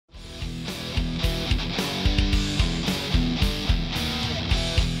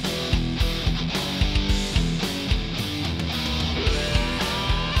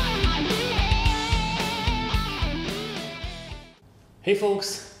Hey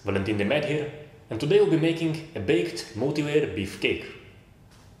folks, Valentin the Mad here, and today we'll be making a baked multi-layer beef cake.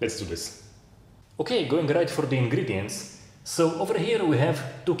 Let's do this. Okay, going right for the ingredients. So over here we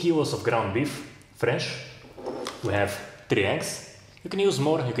have 2 kilos of ground beef, fresh. We have 3 eggs. You can use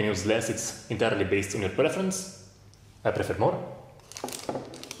more, you can use less, it's entirely based on your preference. I prefer more.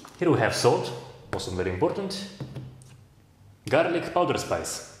 Here we have salt, also very important. Garlic powder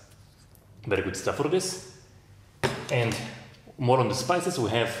spice, very good stuff for this. And more on the spices, we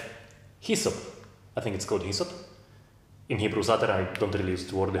have hyssop. I think it's called hyssop. In Hebrew zatar, I don't really use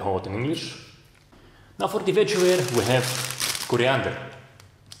the word hot in English. Now for the veg layer, we have coriander.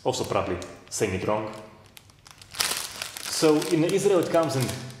 Also probably saying it wrong. So in Israel it comes in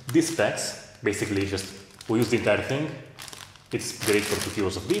these packs. Basically just we use the entire thing. It's great for 2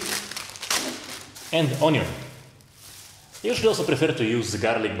 kilos of beef. And onion. I usually also prefer to use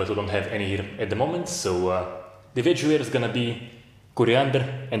garlic, but we don't have any here at the moment, so the veg layer is gonna be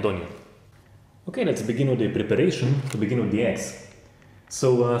coriander and onion. Okay, let's begin with the preparation, to begin with the eggs.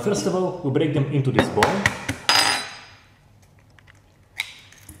 So first of all, we break them into this bowl.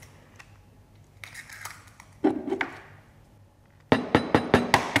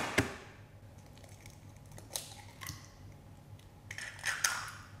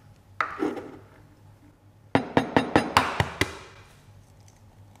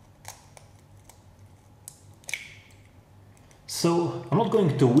 So I'm not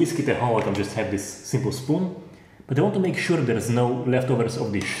going to whisk it a whole lot, I'll just have this simple spoon, but I want to make sure there's no leftovers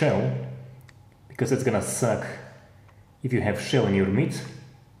of the shell, because it's gonna suck if you have shell in your meat.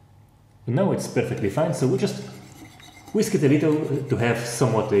 But now it's perfectly fine, so we just whisk it a little to have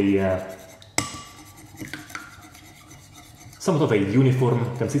somewhat of a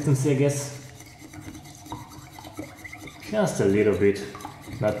uniform consistency, I guess. Just a little bit,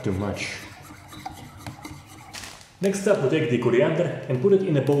 not too much. Next up, we take the coriander and put it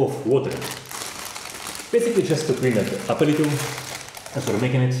in a bowl of water. Basically just to clean it up a little. As we're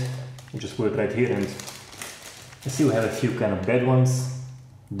making it, we just put it right here, and I see we have a few kind of bad ones.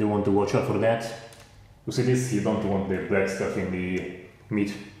 Do want to watch out for that. You see this, you don't want the black stuff in the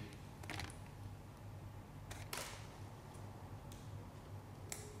meat.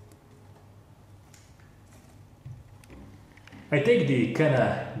 I take the kind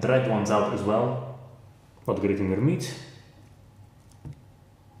of dried ones out as well. Not great in your meat.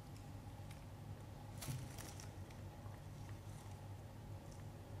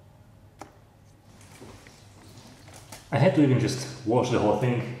 I had to even just wash the whole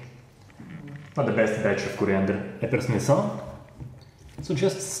thing. Not the best batch of coriander I personally saw. So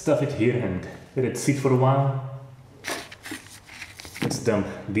just stuff it here and let it sit for a while. Let's dump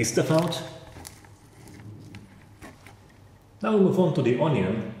this stuff out. Now we move on to the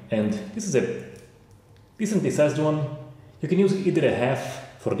onion, and this is a decently sized one. You can use either a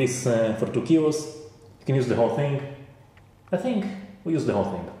half for this, for 2 kilos. You can use the whole thing. I think we use the whole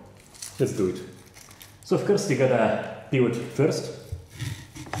thing. Let's do it. So of course you gotta peel it first.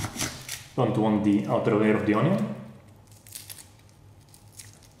 Don't want the outer layer of the onion.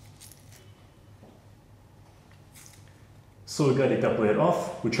 So we got the top layer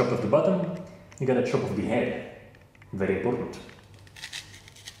off, we chopped off the bottom, you gotta chop off the head. Very important.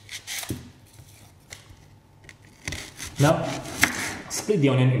 Now, split the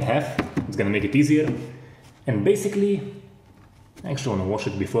onion in half, it's gonna make it easier. And basically, I actually want to wash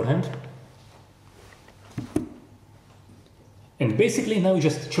it beforehand. And basically now you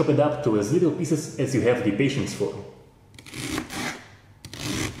just chop it up to as little pieces as you have the patience for.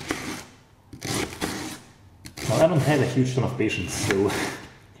 Well, I don't have a huge ton of patience, so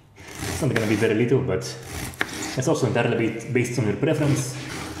it's not gonna be very little, but it's also entirely based on your preference,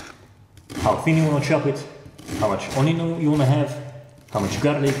 how thin you want to chop it, how much onion you want to have, how much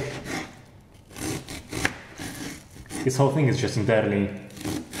garlic. This whole thing is just entirely...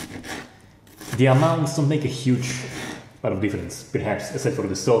 The amounts don't make a huge lot of difference, perhaps, except for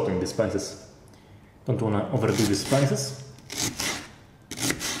the salt and the spices. Don't want to overdo the spices.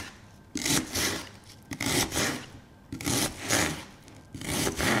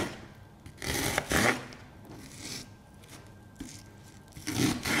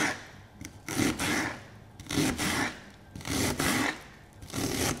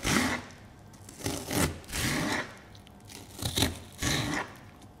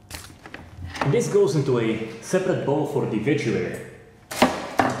 And this goes into a separate bowl for the veg layer.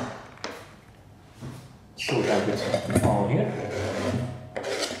 So we have it all here.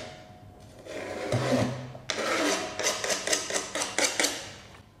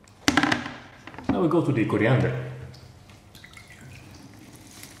 Now we go to the coriander.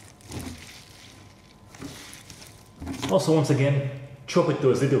 Also, once again, chop it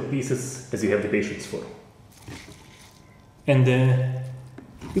to as little pieces as you have the patience for. And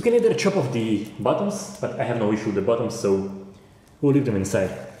you can either chop off the bottoms, but I have no issue with the bottoms, so we'll leave them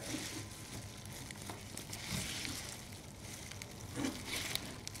inside.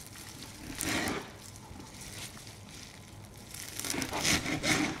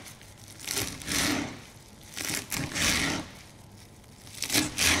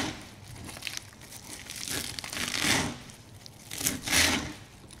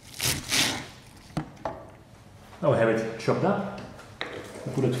 Now I have it chopped up. I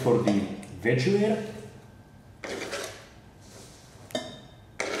put it for the veg layer.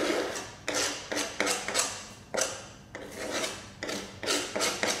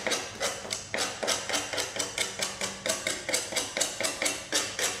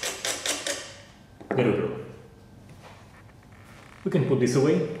 There we go. We can put this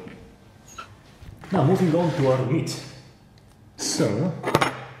away. Now moving on to our meat. So,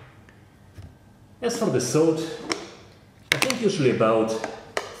 as for the salt, I think usually about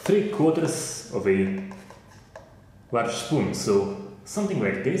 3/4 of a large spoon, so something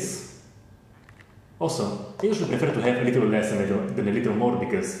like this. Also, I usually prefer to have a little less than a little more,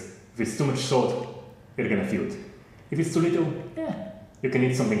 because if it's too much salt, you're gonna feel it. If it's too little, you can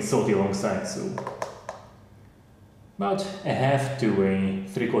eat something salty alongside, so about 1/2 to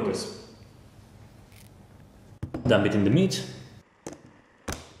 3/4. Dump it in the meat.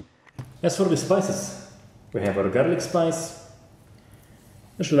 As for the spices, we have our garlic spice.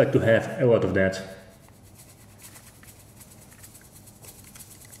 I should like to have a lot of that.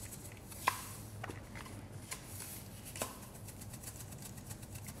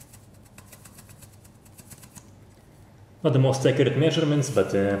 Not the most accurate measurements,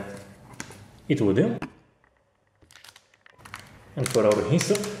 but it will do. And for our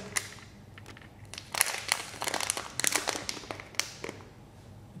hyssop,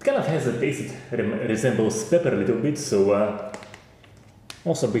 it kind of has a taste that resembles pepper a little bit, so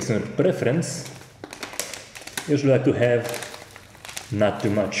also based on your preference, I usually like to have not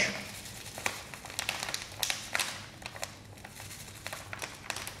too much.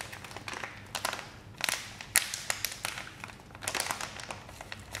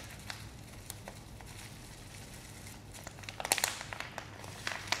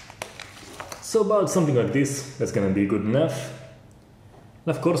 So about something like this, that's gonna be good enough.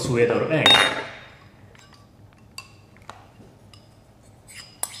 And of course we add our egg.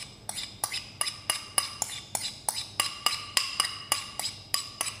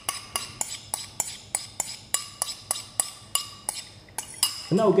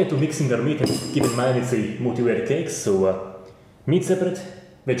 And now we get to mixing our meat, and keep in mind it's a multi-layer cake, so meat separate,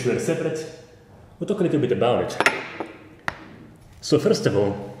 veg layer separate. We'll talk a little bit about it. So first of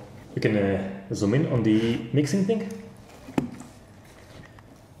all, you can zoom in on the mixing thing.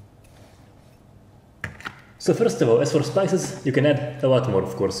 So first of all, as for spices, you can add a lot more,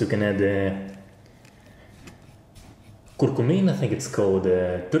 of course. You can add curcumin, I think it's called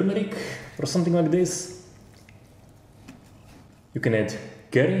turmeric or something like this. You can add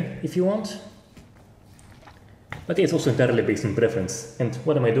curry if you want. But it's also entirely based on preference. And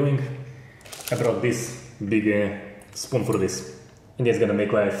what am I doing? I brought this big spoon for this. And it's gonna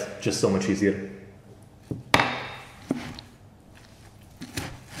make life just so much easier.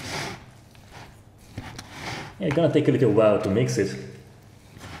 It's gonna take a little while to mix it.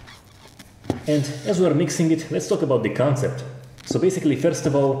 And as we are mixing it, let's talk about the concept. So basically, first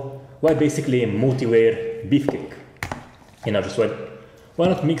of all, why basically a multi-layer beef cake? You know, just why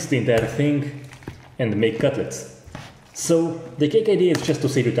not mix the entire thing and make cutlets? So the cake idea is just to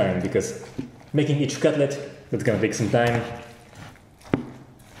save you time, because making each cutlet, that's gonna take some time.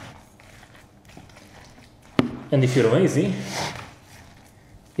 And if you're lazy,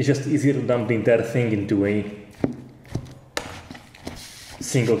 it's just easier to dump the entire thing into a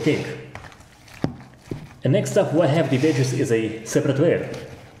single cake. And next up, why have the veggies is a separate layer?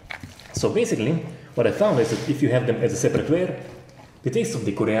 So basically, what I found is that if you have them as a separate layer, the taste of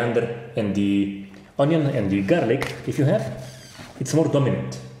the coriander and the onion and the garlic, if you have, it's more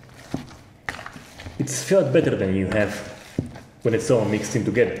dominant. It's felt better than you have when it's all mixed in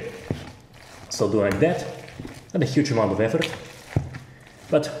together. So do like that. Not a huge amount of effort.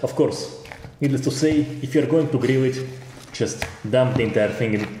 But of course, needless to say, if you're going to grill it, just dump the entire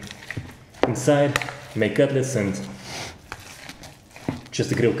thing inside, make cutlets and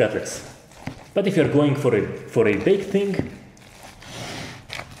just grill cutlets. But if you're going for a baked thing,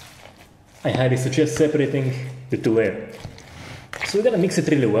 I highly suggest separating the two layers. So we're gonna mix it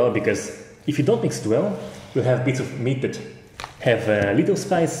really well, because if you don't mix it well, you'll have bits of meat that have little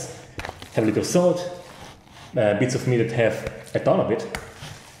spice, have little salt, bits of meat that have a ton of it.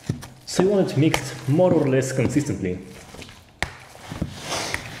 So you want it mixed more or less consistently.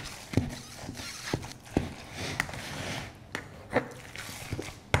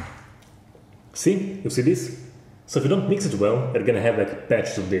 See? You see this? So if you don't mix it well, you're gonna have like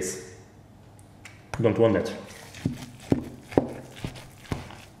patches of this. You don't want that.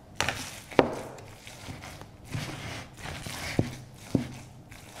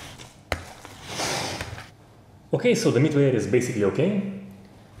 Okay, so the meat layer is basically okay.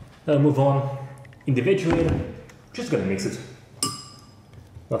 I'll move on. In the veg layer, just gonna mix it.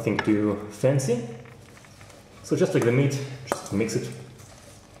 Nothing too fancy. So just like the meat, just mix it.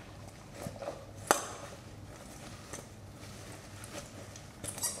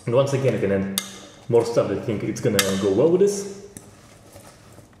 And once again, I can add more stuff that I think it's gonna go well with this.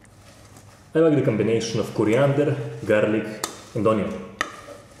 I like the combination of coriander, garlic, and onion.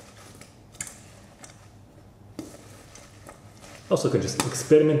 Also, you can just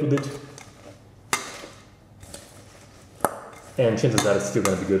experiment with it. And chances are it's still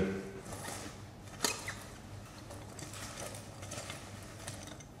gonna be good.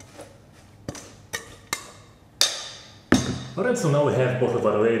 Alright, so now we have both of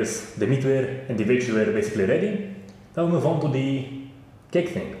our layers, the meat layer and the veg layer basically ready. Now we'll move on to the cake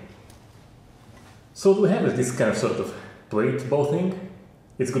thing. So what we have is this kind of sort of plate bowl thing.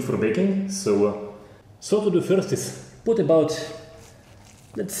 It's good for baking, so what we'll do first is put about,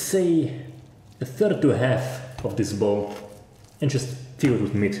 let's say, a third to a half of this bowl and just fill it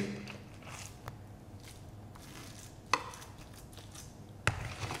with meat.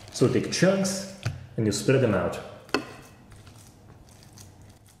 So take chunks and you spread them out.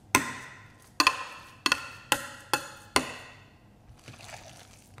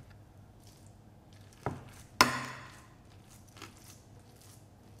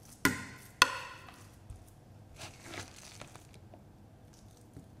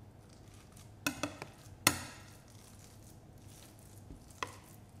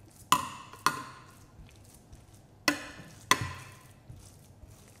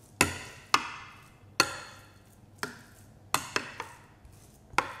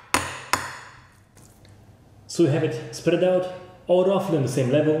 So we have it spread out, all roughly on the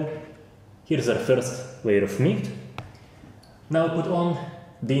same level. Here's our first layer of meat. Now put on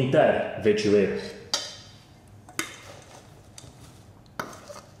the entire veg layer.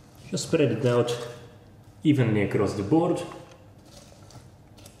 Just spread it out evenly across the board.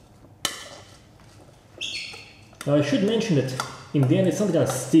 Now I should mention that in the end it's not gonna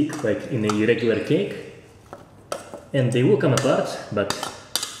stick like in a regular cake, and they will come apart, but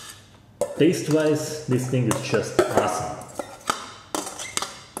taste-wise, this thing is just awesome.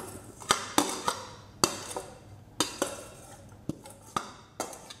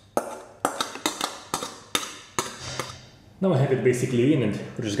 Now I have it basically in and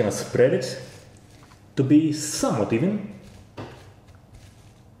we're just gonna spread it to be somewhat even.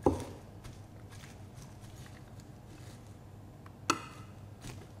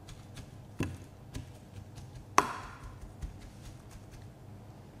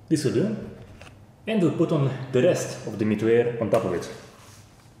 This will do. And we'll put on the rest of the meat layer on top of it.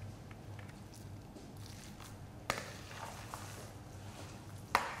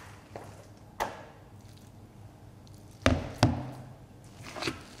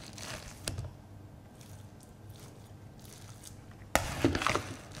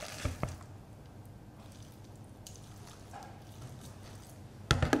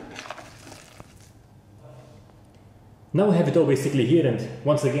 Now we have it all basically here, and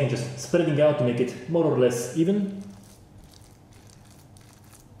once again just spreading out to make it more or less even.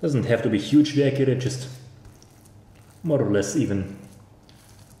 Doesn't have to be hugely accurate, just more or less even.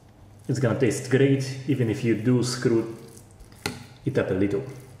 It's gonna taste great even if you do screw it up a little.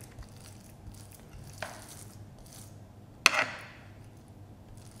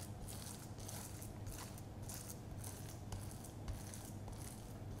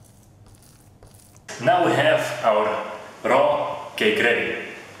 Now we have our raw cake ready.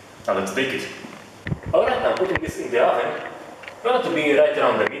 Now let's bake it. Alright, now putting this in the oven. We want it to be right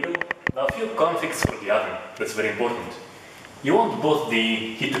around the middle. Now a few configs for the oven, that's very important. You want both the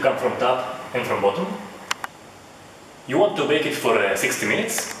heat to come from top and from bottom. You want to bake it for 60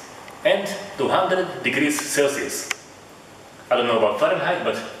 minutes and 200 degrees Celsius. I don't know about Fahrenheit,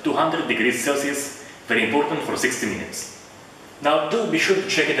 but 200 degrees Celsius, very important for 60 minutes. Now do be sure to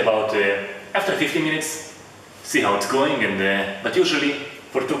check it about after 15 minutes. See how it's going, and but usually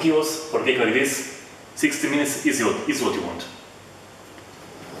for 2 kilos for a cake like this, 60 minutes is what you want.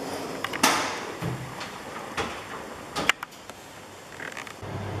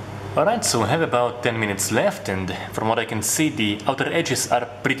 Alright, so we have about 10 minutes left, and from what I can see, the outer edges are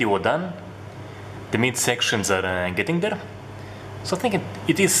pretty well done. The mid sections are getting there. So I think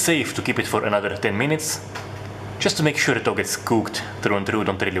it is safe to keep it for another 10 minutes, just to make sure it all gets cooked through and through.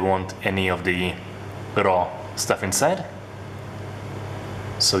 Don't really want any of the raw stuff inside.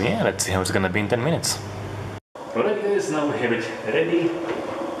 So yeah, let's see how it's gonna be in 10 minutes. Alright guys, now we have it ready,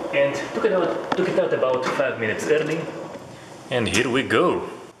 and took it out about 5 minutes early, and here we go.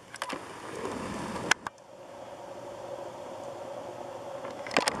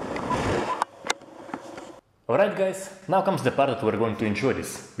 Alright guys, now comes the part that we're going to enjoy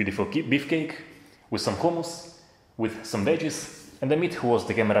this beautiful beefcake with some hummus, with some veggies, and Amit, who was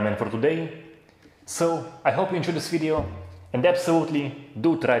the cameraman for today. So I hope you enjoyed this video, and absolutely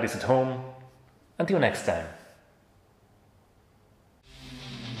do try this at home. Until next time.